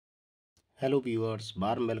Hello viewers,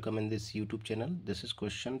 warm welcome in this YouTube channel. This is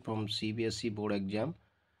question from cbse board exam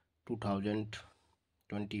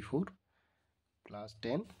 2024 class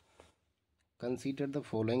 10. Consider the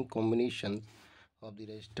following combinations of the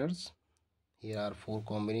resistors. Here are four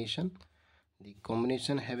combinations. The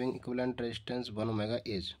combination having equivalent resistance 1 ohms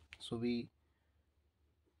is. So we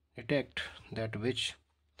detect that which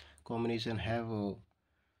combination have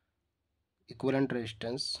equivalent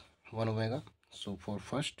resistance 1 ohms. So for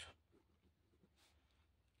first,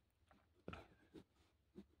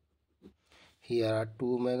 here are 2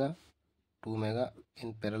 ohms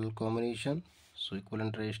in parallel combination. So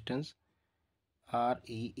equivalent resistance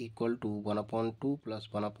Re equal to 1 upon 2 plus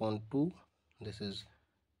 1 upon 2. This is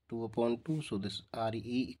 2 upon 2. So this Re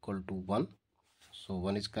equal to 1. So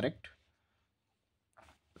 1 is correct.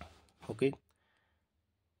 Okay.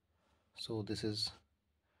 So this is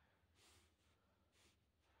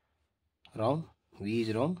wrong. V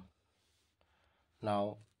is wrong.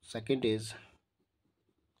 Now second is,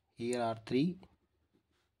 here are three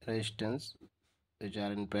resistance which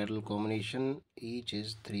are in parallel combination. Each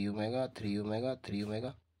is 3 ohms, 3 ohms, 3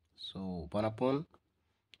 ohms. So 1 upon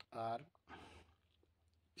R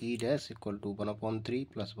E dash equal to 1 upon 3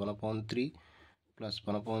 plus 1 upon 3 plus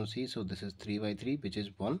 1 upon C. So this is 3 by 3, which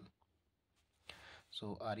is 1.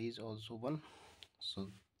 So Re is also 1.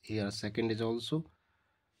 So here second is also.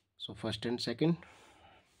 So first and second.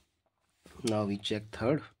 Now we check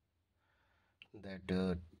third, that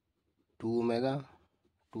 2 ohms,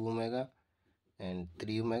 2 ohms and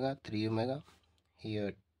 3 ohms, 3 ohms.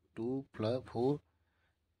 Here 2 plus 4,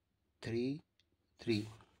 3, 3.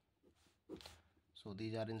 So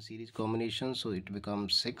these are in series combination, so it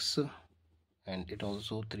becomes 6 and it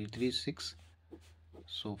also 3, 3, 6.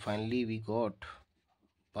 So finally we got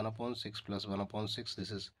 1 upon 6 plus 1 upon 6.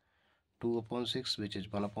 This is 2 upon 6, which is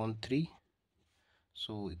 1 upon 3.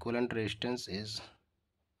 So equivalent resistance is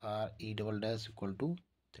Re double dash equal to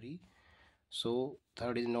 3. So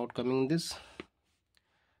third is not coming this.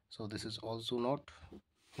 So this is also not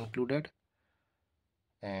included.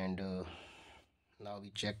 And now we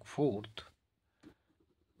check fourth,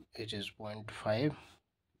 which is 0.5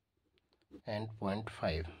 and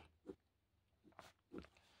 0.5.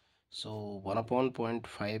 So 1 upon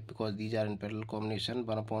 0.5, because these are in parallel combination,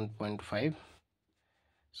 1 upon 0.5.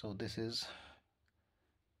 So this is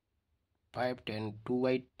 5, 10, 2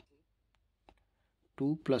 by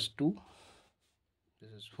 2 plus 2.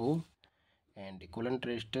 This is 4. And equivalent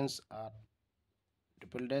resistance R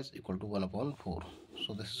triple dash equal to 1 upon 4.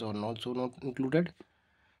 So this is also not included.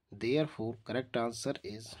 Therefore correct answer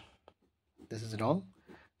is, this is wrong.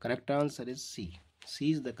 Correct answer is C.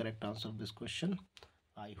 C is the correct answer of this question.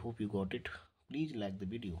 I hope you got it. Please like the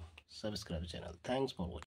video, subscribe channel. Thanks for watching.